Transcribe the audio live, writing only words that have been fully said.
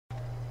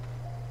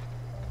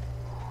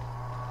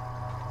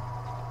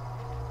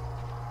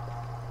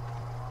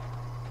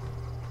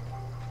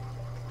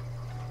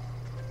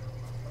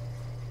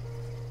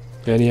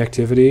Any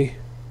activity?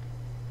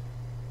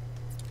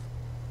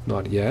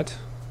 Not yet.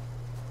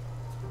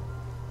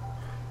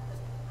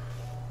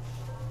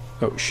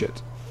 Oh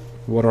shit.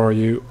 What are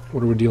you?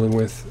 What are we dealing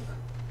with?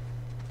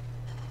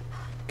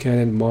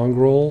 Cannon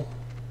mongrel?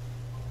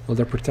 Well,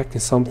 they're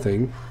protecting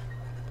something.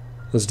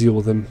 Let's deal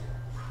with them.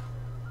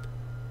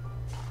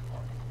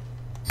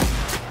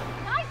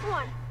 Nice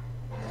one.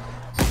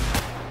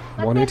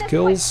 1 hit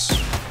kills.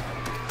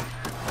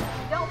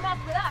 Don't mess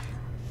with us.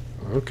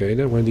 Okay,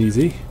 that went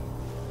easy.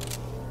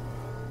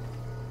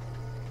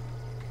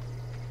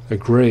 A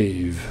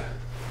grave.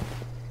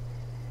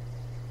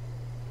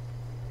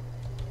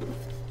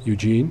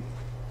 Eugene.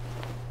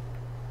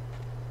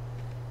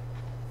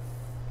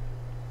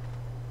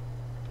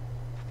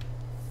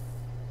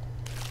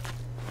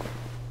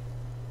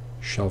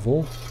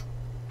 Shovel.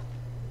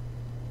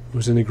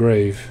 Who's in the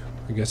grave?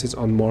 I guess it's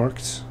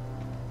unmarked.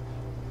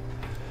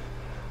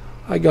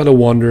 I gotta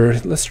wonder.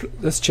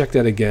 Let's check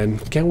that again.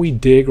 Can we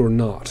dig or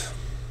not?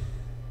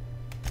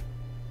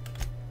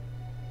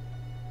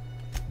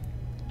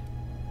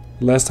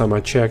 Last time I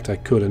checked, I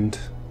couldn't.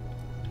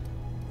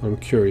 I'm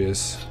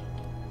curious.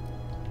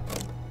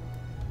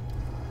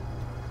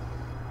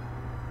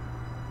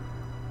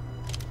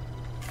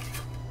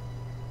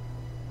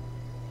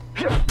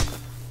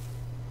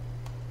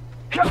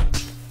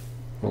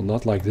 Well,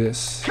 not like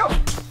this.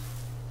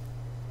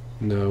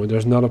 No,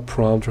 there's not a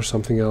prompt or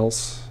something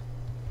else.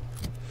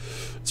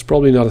 It's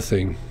probably not a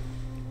thing.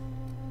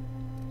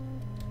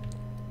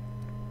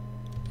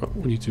 Oh,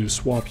 we need to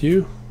swap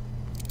you.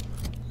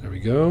 There we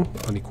go.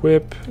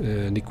 Unequip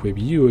and equip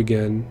you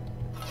again.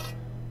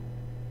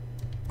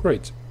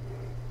 Great.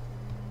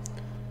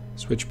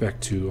 Switch back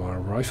to our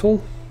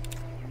rifle.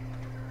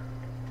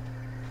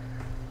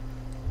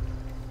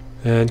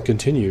 And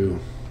continue.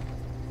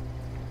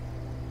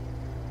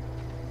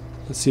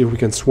 Let's see if we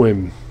can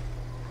swim.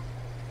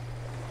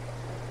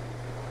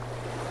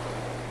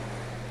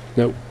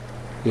 Nope.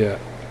 Yeah.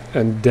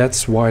 And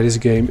that's why this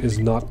game is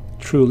not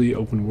truly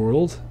open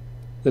world.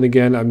 Then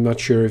again, I'm not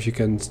sure if you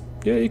can...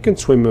 Yeah, you can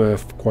swim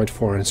quite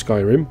far in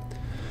Skyrim.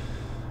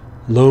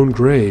 Lone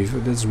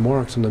grave. That's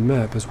marked on the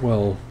map as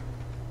well.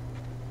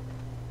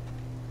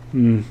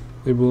 Maybe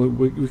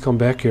we come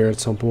back here at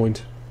some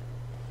point.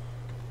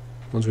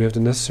 Once we have the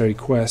necessary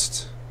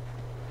quest.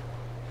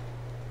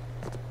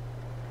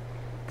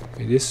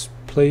 Okay, this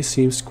place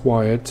seems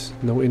quiet.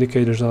 No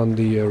indicators on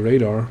the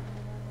radar.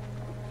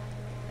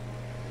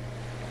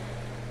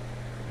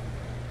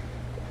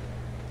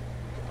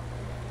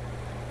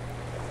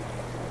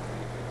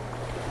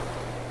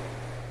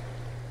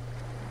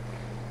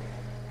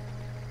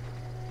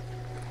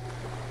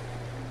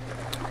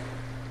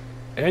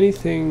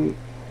 Anything?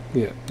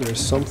 Yeah, there's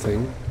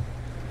something.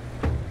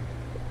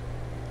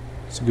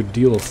 It's a good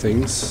deal of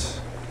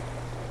things.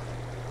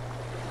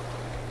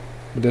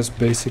 But that's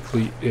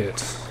basically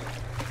it.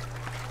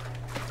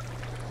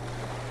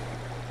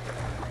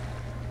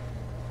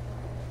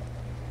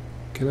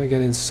 Can I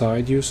get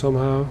inside you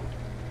somehow?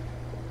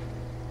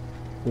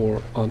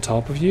 Or on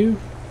top of you?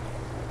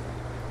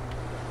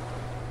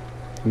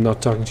 I'm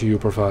not talking to you,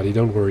 Parvati,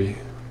 don't worry.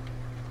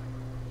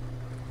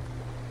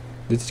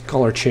 Did the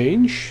color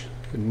change?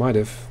 It might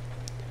have.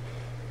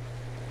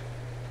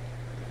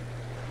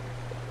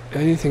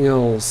 Anything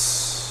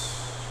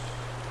else?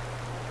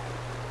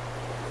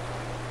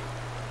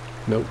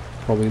 Nope,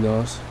 probably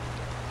not.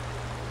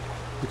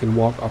 We can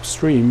walk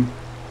upstream.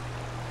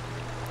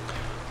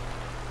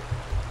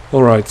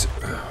 Alright,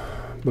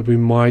 but we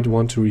might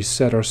want to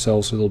reset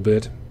ourselves a little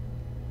bit.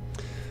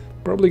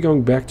 Probably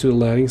going back to the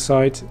landing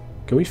site.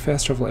 Can we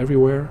fast travel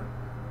everywhere?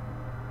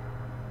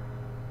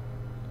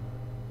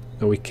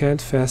 No, we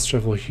can't fast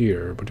travel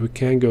here, but we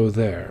can go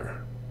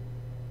there.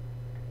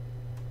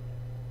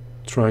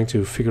 Trying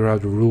to figure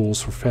out the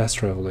rules for fast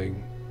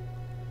traveling.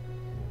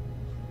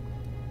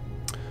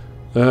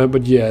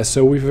 But yeah,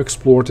 so we've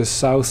explored the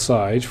south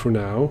side for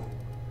now.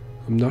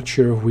 I'm not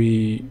sure if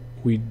we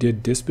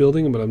did this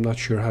building, but I'm not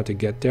sure how to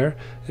get there.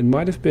 It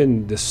might have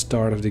been the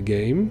start of the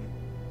game.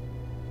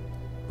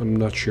 I'm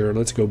not sure.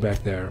 Let's go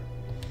back there.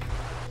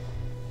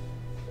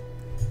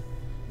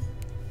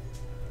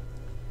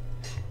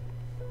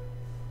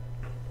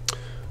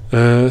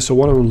 So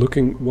what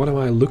am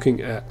I looking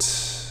at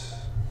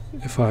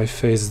if I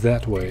face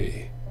that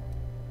way?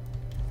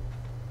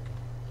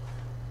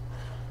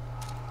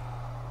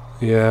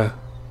 Yeah.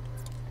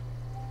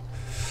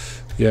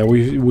 Yeah,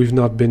 we've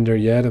not been there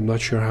yet. I'm not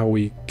sure how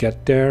we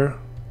get there.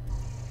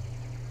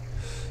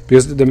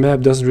 Because the map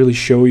doesn't really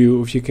show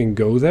you if you can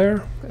go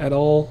there at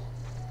all.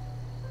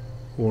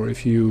 Or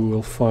if you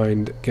will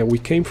find... Okay, we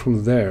came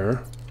from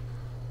there.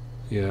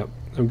 Yeah,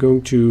 I'm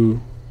going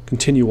to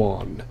continue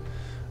on.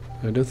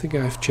 I don't think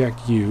I've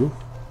checked you.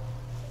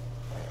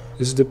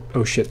 This is the...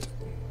 Oh shit.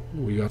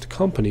 We got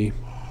company.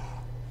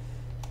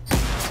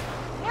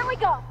 Here we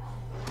go.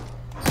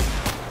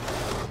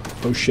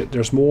 Oh shit,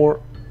 there's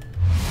more.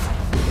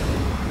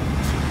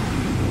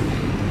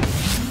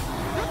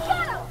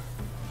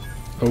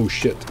 Oh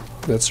shit.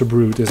 That's a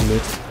brute, isn't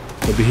it?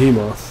 A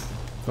behemoth.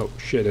 Oh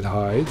shit, it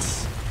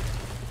hides.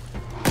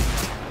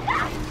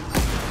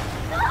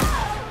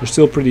 They're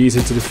still pretty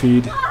easy to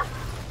defeat.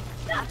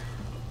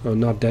 Oh,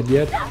 not dead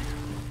yet. Got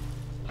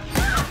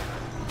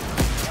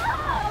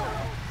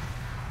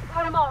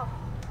 'em all.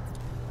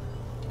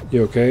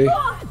 You okay?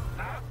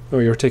 Oh,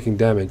 you're taking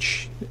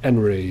damage.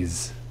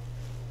 N-rays.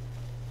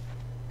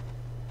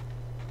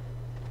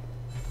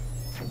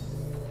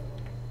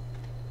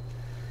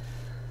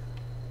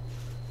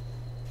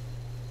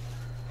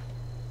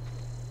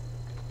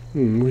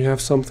 We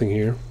have something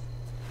here.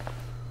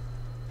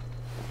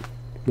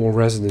 More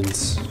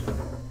residents.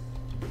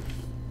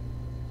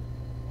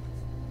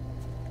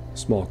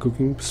 Small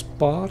cooking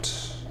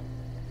spot.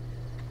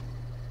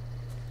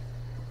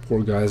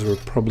 Poor guys were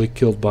probably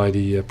killed by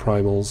the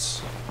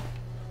primals.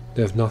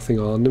 They have nothing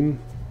on them.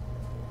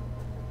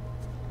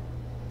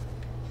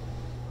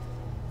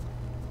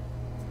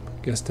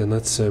 Guess then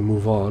let's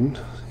move on.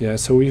 Yeah,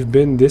 so we've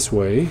been this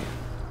way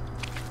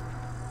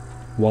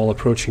while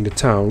approaching the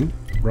town,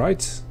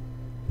 right?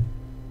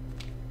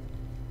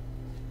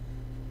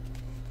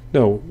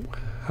 No,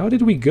 how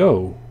did we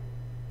go?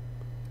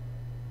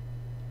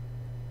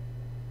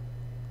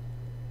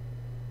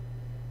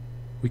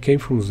 We came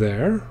from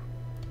there?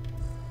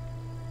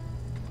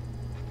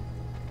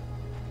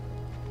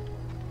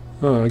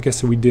 Oh, I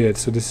guess we did,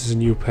 so this is a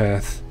new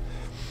path.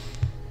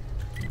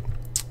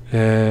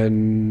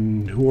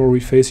 And who are we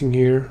facing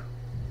here?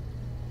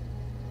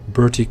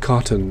 Bertie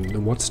Cotton.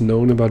 And what's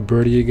known about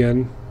Bertie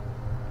again?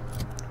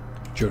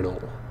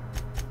 Journal.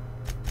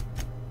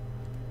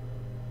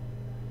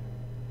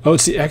 Oh,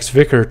 it's the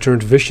ex-vicar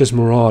turned vicious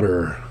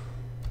marauder.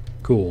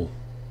 Cool.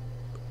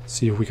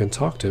 See if we can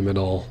talk to him at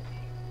all.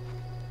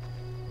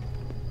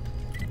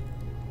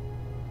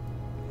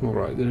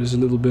 Alright, there's a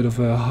little bit of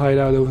a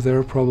hideout over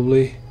there,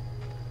 probably.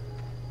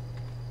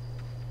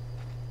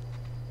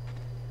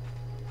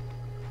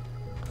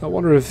 I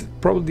wonder if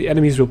probably the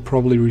enemies will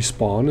probably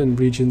respawn in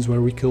regions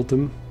where we killed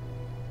them.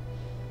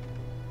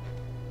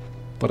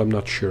 But I'm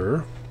not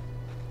sure.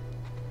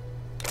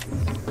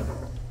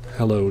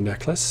 Hello,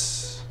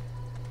 necklace.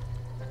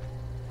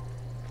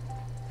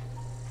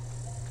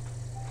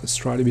 Let's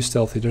try to be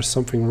stealthy. There's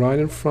something right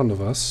in front of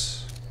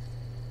us.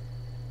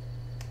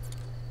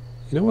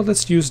 You know what?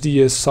 Let's use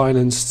the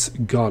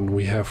silenced gun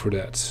we have for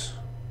that.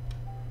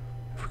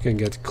 If we can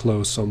get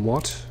close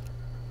somewhat.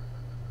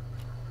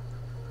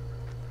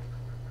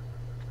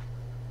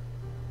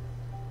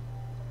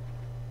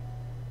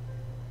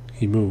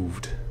 He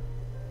moved.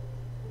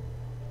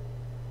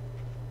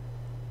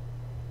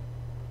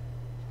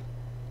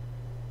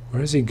 Where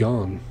has he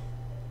gone?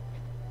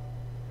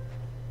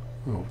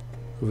 Oh,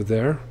 over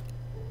there?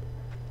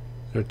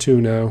 There are two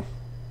now.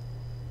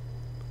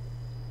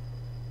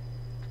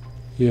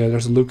 Yeah,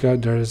 there's a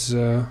lookout. There's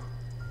okay,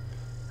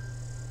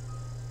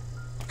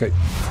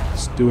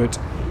 let's do it.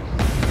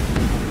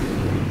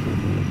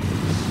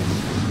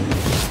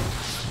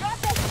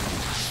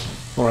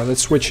 Alright,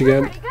 let's switch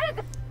again.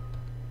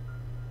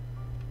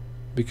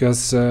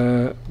 Because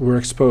we're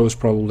exposed,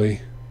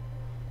 probably.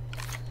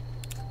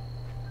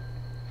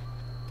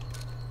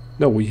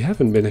 No, we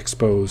haven't been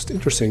exposed.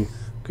 Interesting.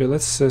 Okay,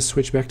 let's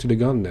switch back to the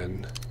gun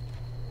then.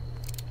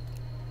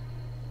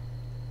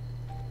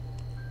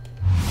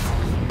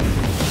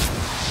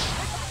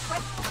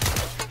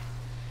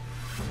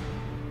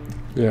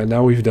 Yeah,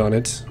 now we've done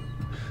it.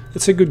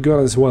 It's a good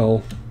gun as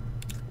well.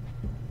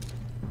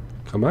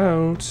 Come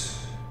out.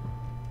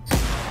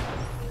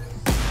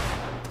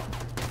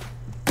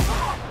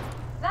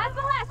 That's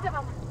the last of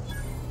them.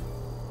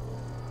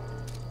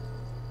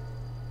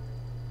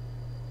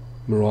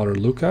 Marauder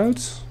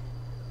lookout.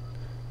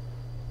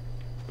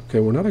 Okay,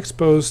 we're not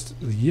exposed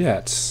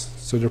yet,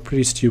 so they're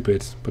pretty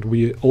stupid, but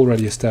we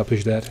already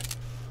established that.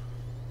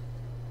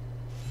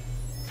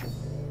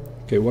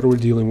 Okay, what are we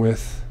dealing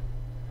with?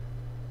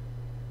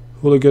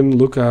 Hooligan,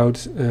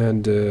 lookout,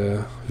 and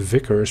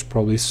Vicar is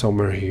probably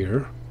somewhere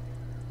here.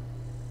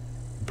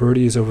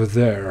 Bertie is over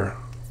there.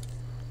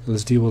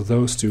 Let's deal with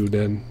those two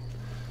then.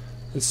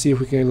 Let's see if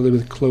we can get a little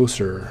bit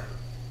closer.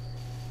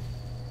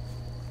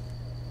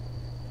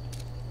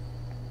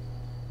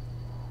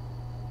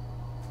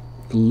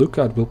 The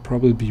lookout will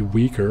probably be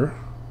weaker.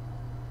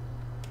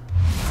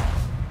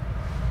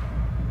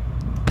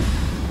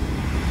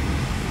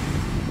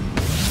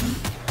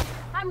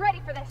 I'm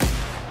ready for this.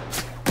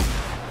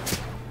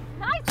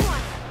 Nice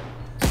one.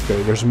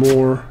 Okay, there's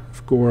more,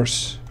 of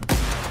course.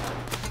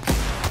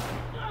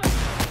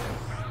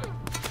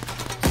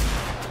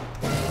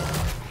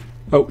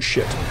 Oh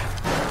shit.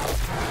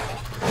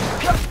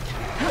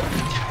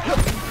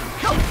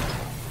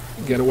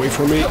 Get away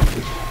from me.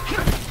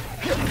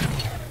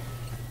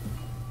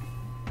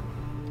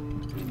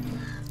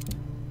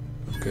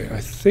 Okay, I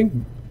think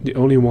the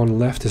only one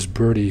left is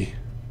Bertie.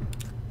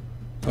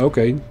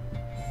 Okay.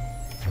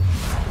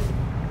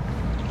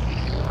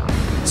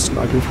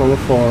 Sniping from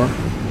afar.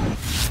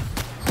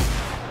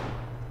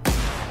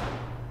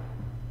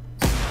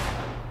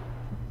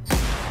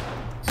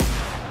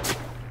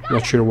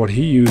 Not sure what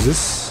he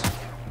uses.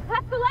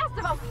 That's the last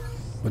of them.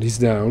 But he's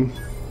down.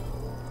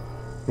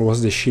 Or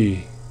was it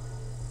she?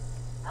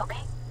 Okay,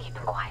 keep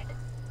him quiet.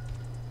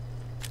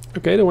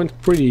 Okay, that went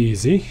pretty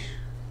easy.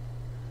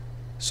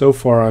 So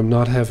far I'm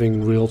not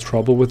having real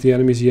trouble with the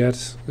enemies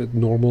yet, at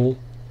normal.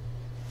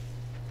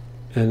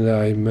 And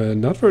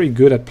I'm not very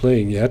good at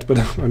playing yet,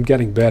 but I'm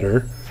getting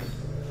better.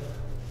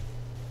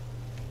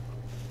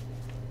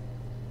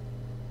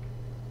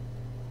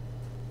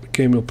 The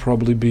game will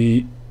probably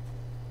be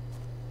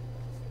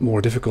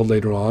more difficult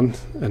later on,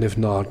 and if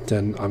not,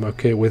 then I'm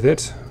okay with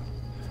it.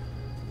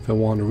 If I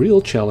want a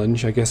real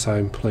challenge, I guess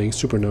I'm playing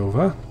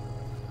Supernova.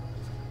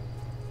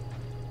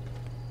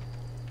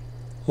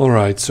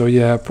 Alright, so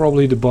yeah,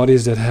 probably the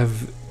bodies that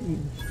have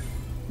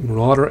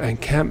Marauder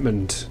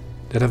Encampment,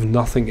 that have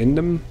nothing in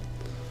them,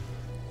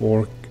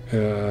 or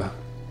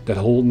that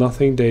hold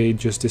nothing, they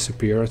just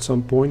disappear at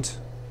some point.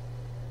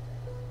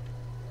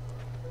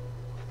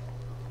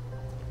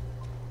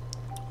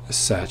 A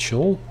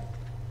satchel.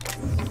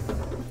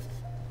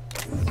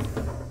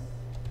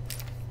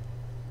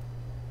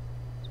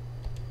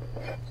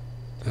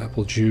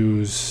 Apple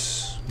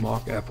juice,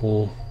 mock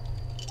apple.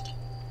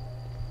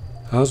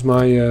 How's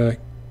my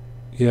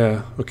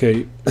yeah,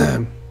 okay.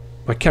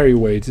 My carry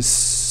weight is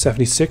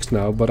 76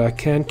 now, but I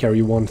can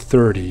carry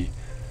 130.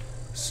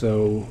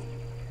 So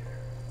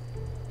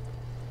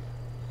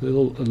a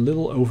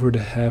little over the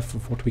half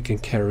of what we can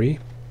carry.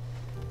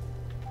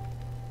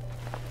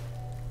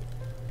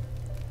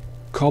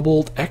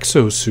 Cobalt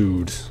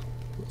exosuit.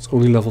 It's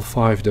only level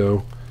 5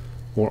 though,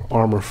 or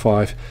armor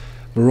 5.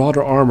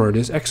 Marauder armor.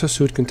 This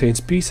exosuit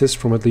contains pieces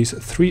from at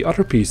least 3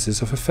 other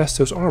pieces of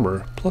Hephaestus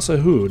armor, plus a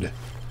hood.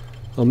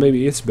 Well,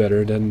 maybe it's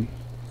better than...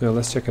 Well,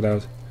 let's check it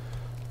out.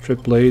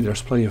 Trip blade.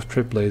 There's plenty of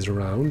trip blades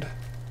around.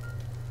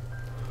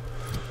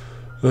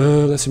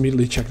 Let's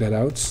immediately check that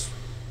out.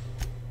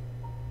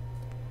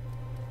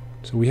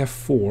 So we have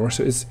 4,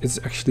 so it's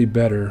actually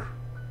better.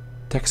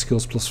 Tech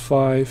skills plus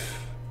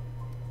 5.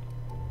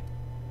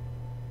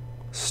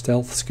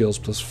 Stealth skills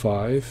plus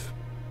 5.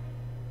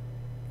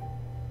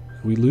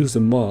 We lose the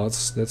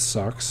mods, that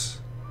sucks.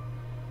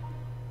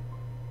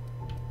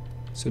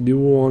 So do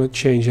we want to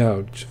change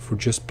out for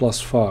just plus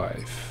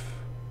 5?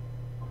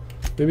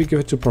 Maybe give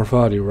it to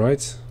Parvati,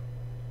 right?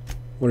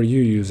 What are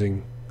you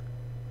using?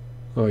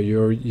 Oh,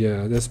 you're...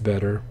 yeah, that's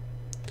better.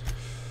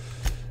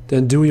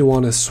 Then do we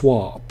want to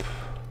swap?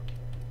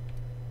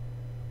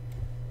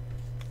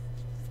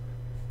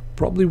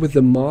 Probably with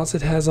the mods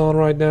it has on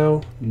right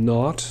now.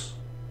 Not.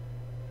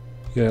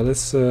 Yeah,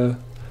 let's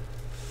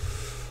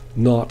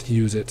not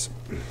use it.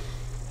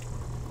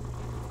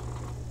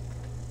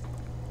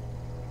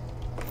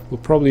 We'll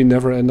probably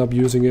never end up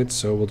using it,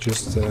 so we'll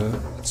just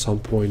at some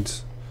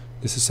point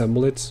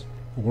disassemble it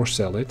or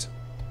sell it.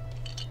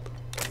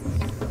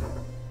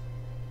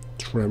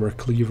 Tremor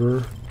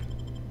cleaver.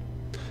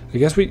 I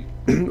guess we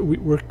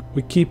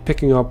keep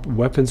picking up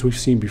weapons we've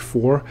seen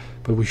before,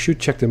 but we should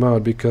check them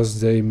out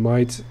because they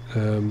might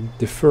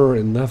differ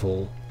in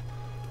level.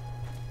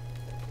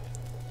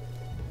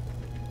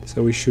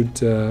 So we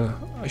should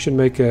I should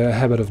make a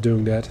habit of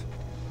doing that.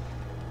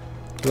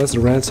 Let's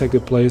ransack the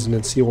place and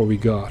then see what we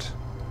got.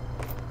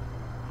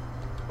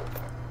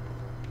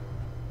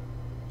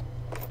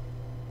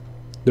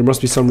 There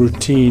must be some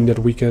routine that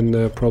we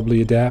can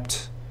probably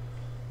adapt.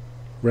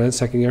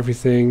 Ransacking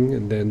everything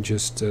and then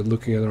just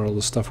looking at all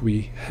the stuff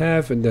we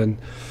have and then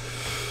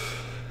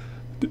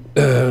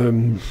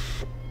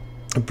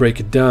break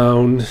it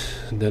down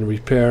and then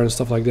repair and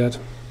stuff like that.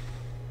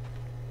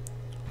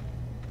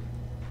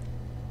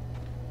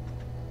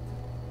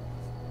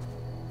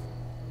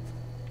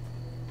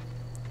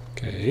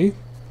 Okay.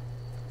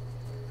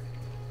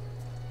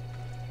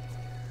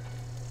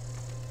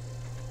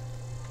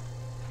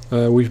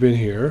 We've been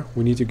here.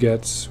 We need to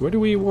get... Where do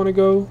we want to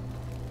go?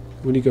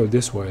 We need to go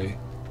this way.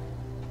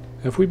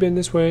 Have we been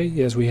this way?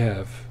 Yes, we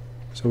have.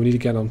 So we need to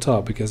get on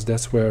top because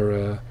that's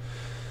where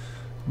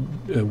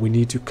we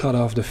need to cut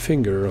off the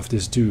finger of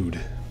this dude.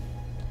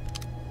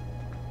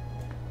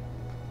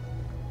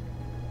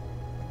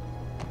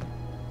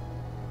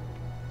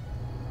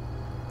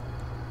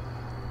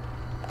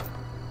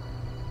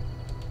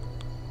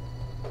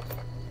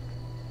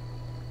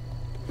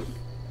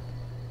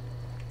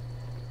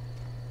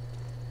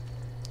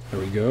 There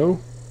we go.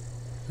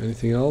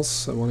 Anything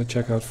else I want to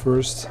check out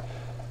first?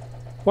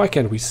 Why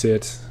can't we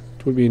sit?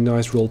 It would be a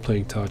nice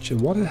role-playing touch.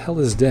 And what the hell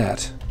is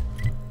that?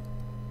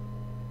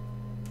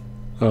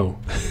 Oh.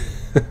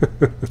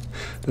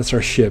 That's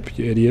our ship,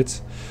 you idiot.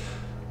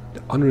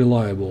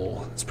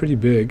 Unreliable. It's pretty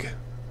big.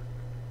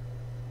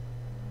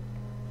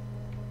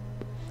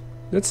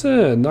 That's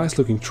a nice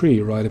looking tree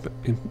right up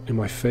in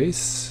my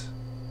face.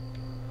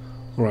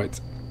 Alright.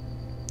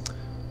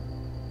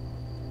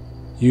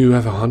 You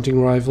have a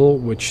hunting rifle,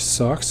 which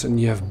sucks, and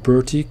you have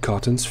Bertie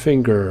Cotton's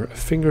finger. A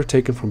finger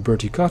taken from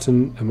Bertie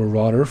Cotton, a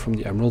marauder from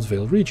the Emerald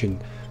Vale region.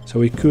 So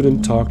we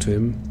couldn't talk to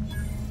him.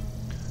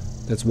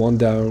 That's 1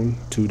 down,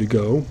 2 to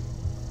go.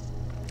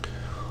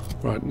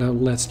 Right, now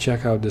let's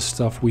check out the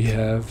stuff we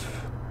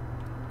have.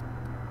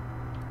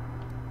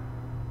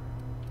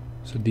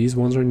 So these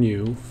ones are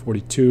new.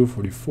 42,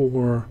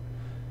 44.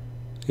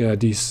 Yeah,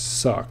 these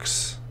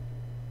sucks.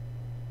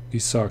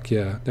 These suck,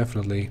 yeah,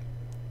 definitely.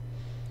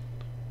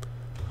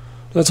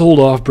 Let's hold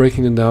off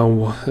breaking them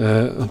down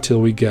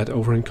until we get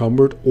over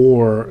encumbered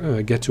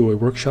or get to a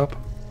workshop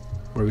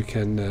where we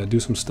can do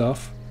some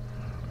stuff.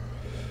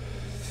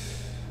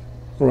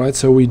 Alright,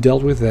 so we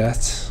dealt with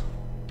that.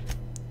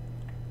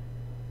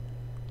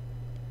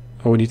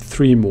 Oh, we need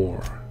 3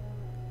 more.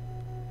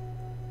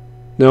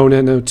 No,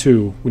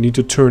 2. We need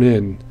to turn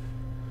in.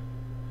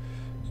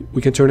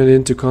 We can turn it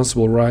into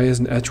Constable Reyes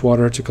and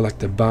Edgewater to collect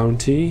the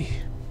bounty.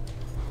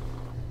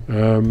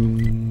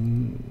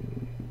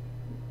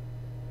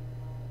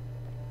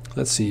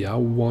 Let's see, how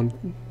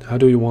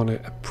do you want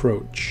to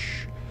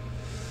approach?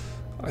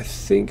 I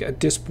think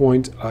at this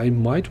point I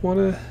might want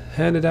to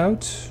hand it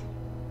out,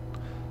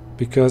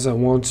 because I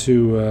want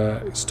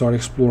to start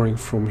exploring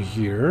from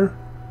here.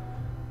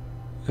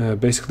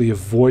 Basically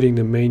avoiding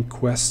the main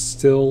quest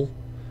still.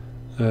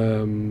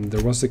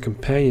 There was the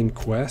companion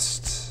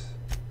quest,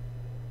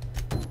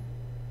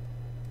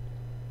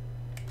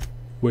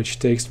 which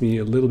takes me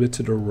a little bit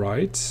to the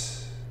right.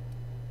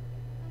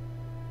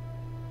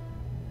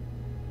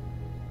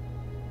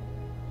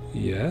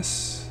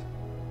 Yes.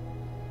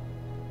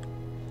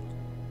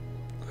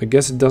 I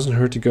guess it doesn't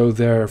hurt to go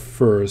there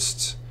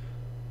first.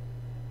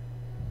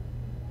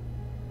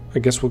 I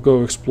guess we'll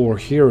go explore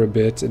here a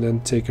bit and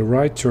then take a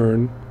right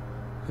turn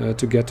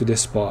to get to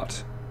this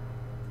spot.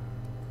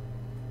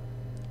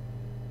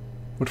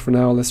 But for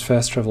now, let's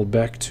fast travel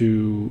back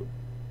to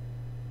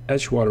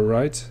Edgewater,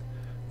 right?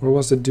 Where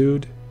was the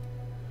dude?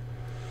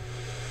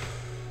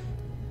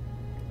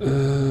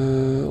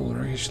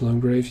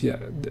 Longgrave, yeah.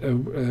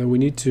 We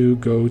need to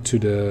go to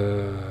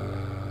the...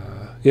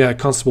 yeah,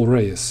 Constable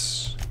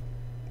Reyes.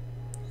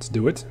 Let's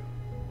do it.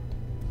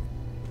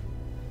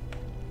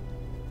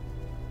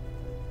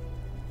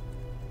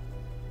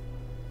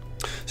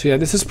 So yeah,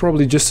 this is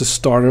probably just a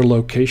starter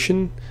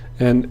location,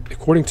 and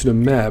according to the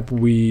map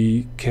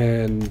we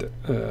can...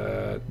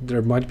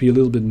 there might be a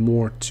little bit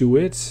more to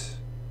it,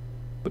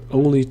 but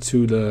only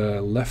to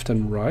the left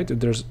and right.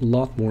 There's a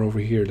lot more over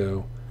here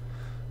though.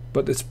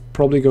 But it's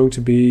probably going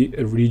to be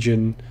a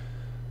region,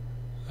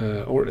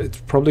 or it's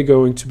probably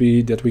going to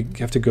be that we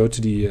have to go to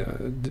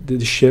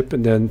the ship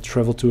and then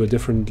travel to a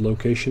different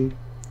location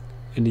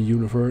in the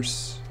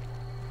universe.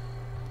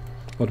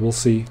 But we'll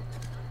see.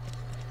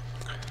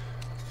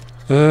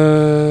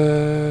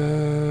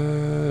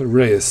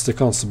 Reyes, the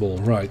constable,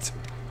 right.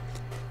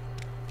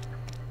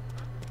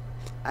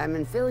 I've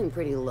been feeling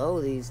pretty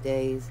low these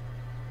days.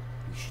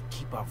 We should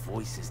keep our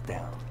voices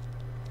down.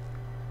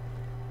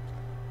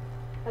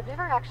 I've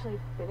never actually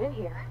been in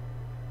here.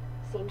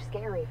 Seemed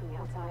scary from the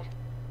outside.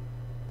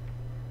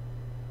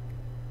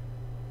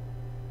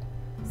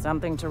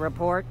 Something to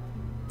report?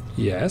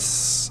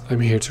 Yes,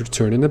 I'm here to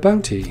turn in a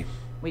bounty.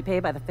 We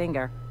pay by the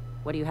finger.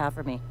 What do you have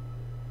for me?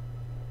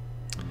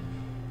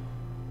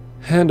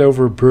 Hand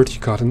over Bertie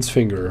Cotton's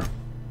finger.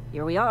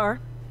 Here we are.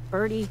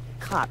 Bertie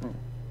Cotton.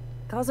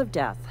 Cause of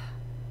death.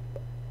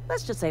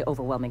 Let's just say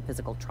overwhelming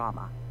physical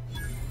trauma.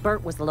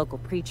 Bert was the local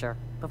preacher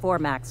before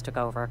Max took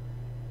over.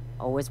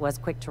 Always was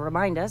quick to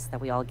remind us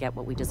that we all get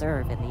what we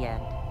deserve in the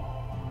end.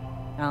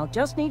 I'll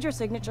just need your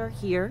signature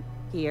here,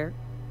 here,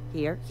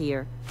 here,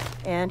 here,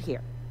 and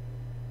here.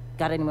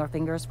 Got any more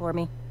fingers for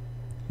me?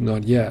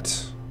 Not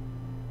yet.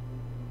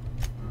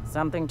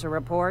 Something to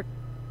report?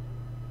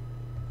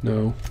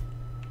 No.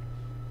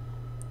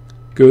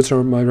 Good,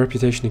 so my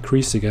reputation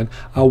increased again.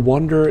 I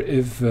wonder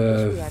if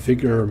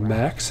Vigor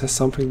Max has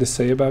something to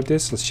say about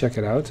this. Let's check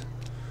it out.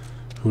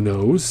 Who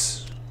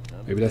knows?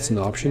 Maybe that's an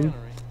option.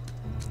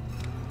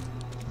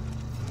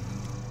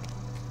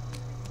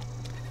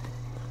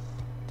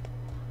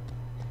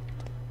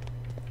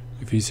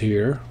 If he's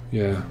here,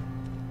 yeah.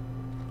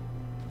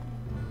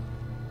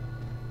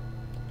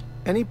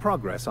 Any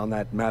progress on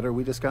that matter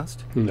we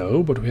discussed?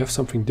 No, but we have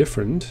something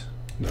different.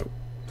 No.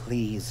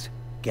 Please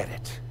get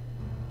it.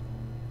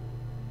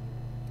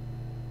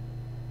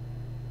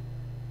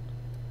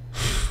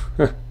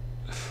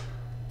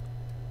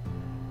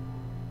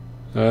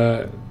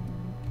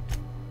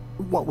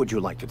 What would you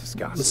like to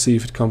discuss? Let's see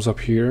if it comes up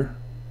here.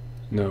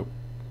 No.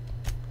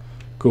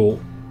 Cool.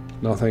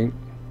 Nothing.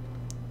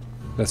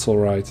 That's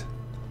alright.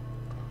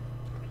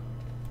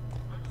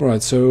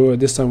 Alright, so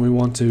this time we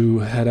want to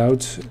head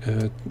out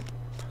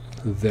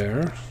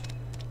there.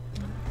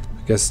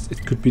 I guess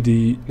it could be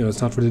the... no,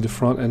 it's not really the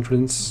front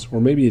entrance. Or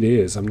maybe it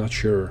is, I'm not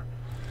sure.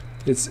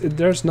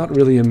 There's not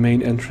really a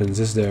main entrance,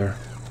 is there?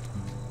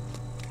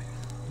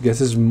 I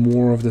guess it's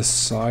more of the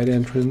side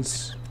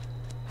entrance.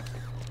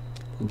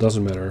 It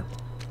doesn't matter.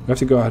 We have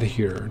to go out of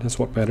here. That's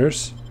what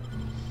matters.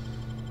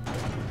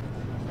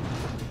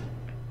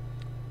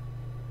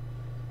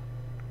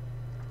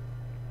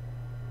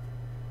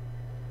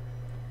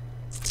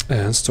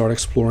 And start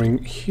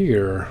exploring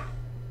here.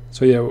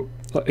 So yeah,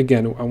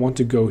 again, I want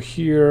to go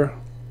here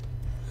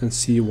and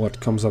see what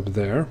comes up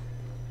there.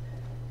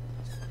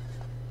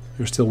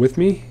 You're still with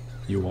me?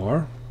 You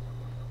are.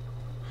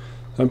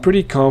 I'm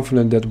pretty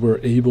confident that we're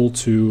able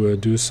to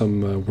do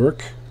some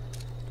work.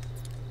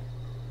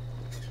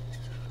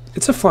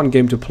 It's a fun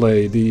game to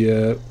play.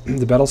 The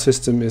battle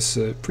system is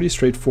pretty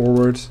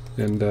straightforward,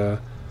 and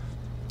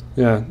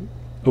yeah,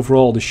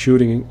 overall, the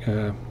shooting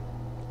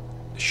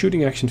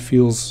action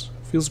feels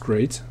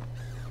great.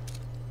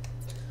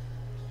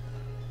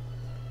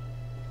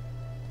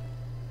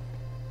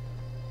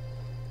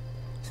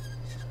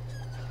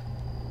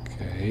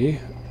 Okay,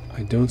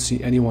 I don't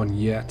see anyone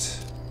yet.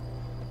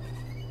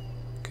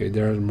 Okay,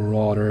 there are the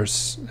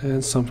marauders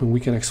and something we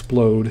can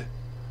explode.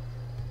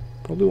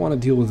 Probably want to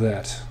deal with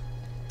that.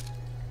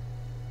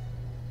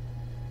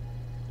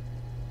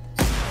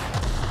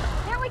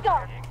 There we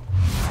go.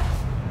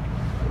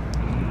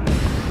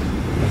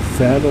 A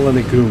vandal and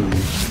a goon.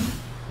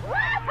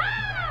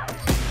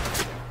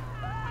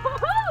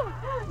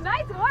 Woohoo!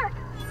 Nice work.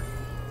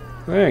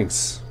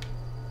 Thanks.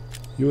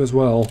 You as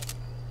well.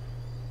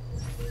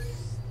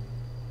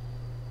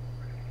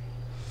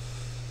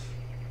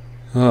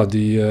 Ah,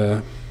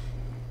 the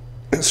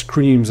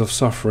screams of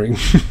suffering.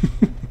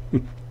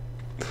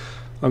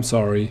 I'm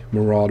sorry,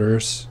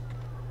 marauders,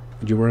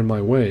 but you were in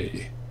my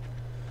way.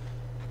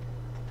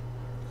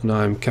 And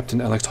I'm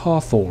Captain Alex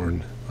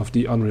Hawthorne of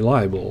the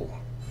Unreliable.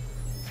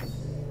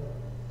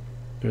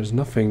 There's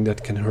nothing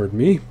that can hurt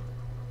me.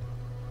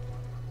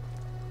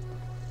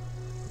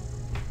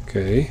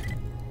 Okay.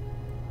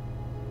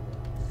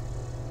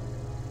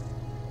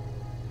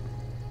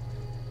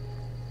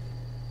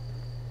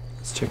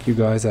 Let's check you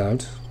guys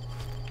out.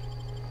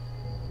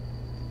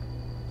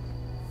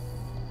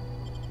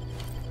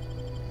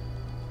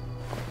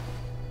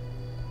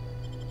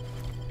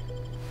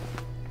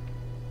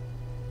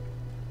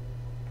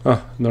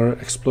 Ah, another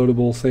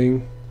explodable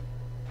thing.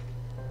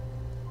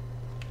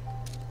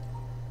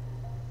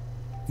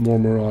 More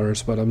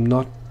marauders, but I'm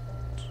not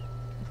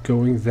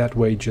going that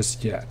way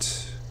just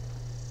yet.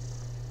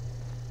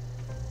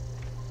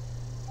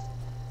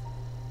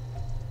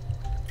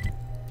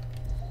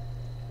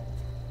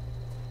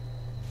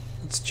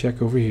 Let's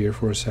check over here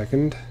for a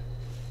second.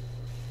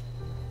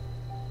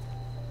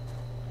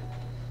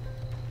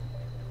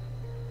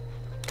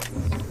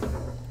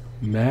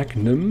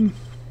 Magnum.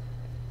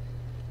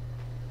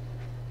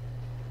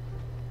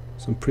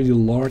 Some pretty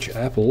large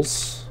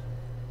apples.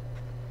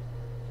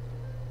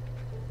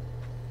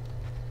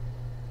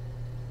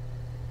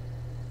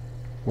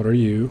 What are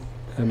you?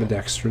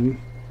 Ambidextrin.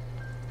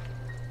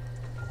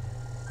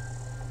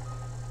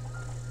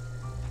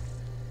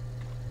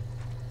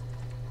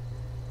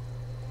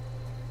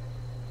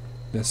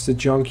 That's the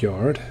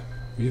junkyard.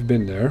 We've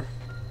been there.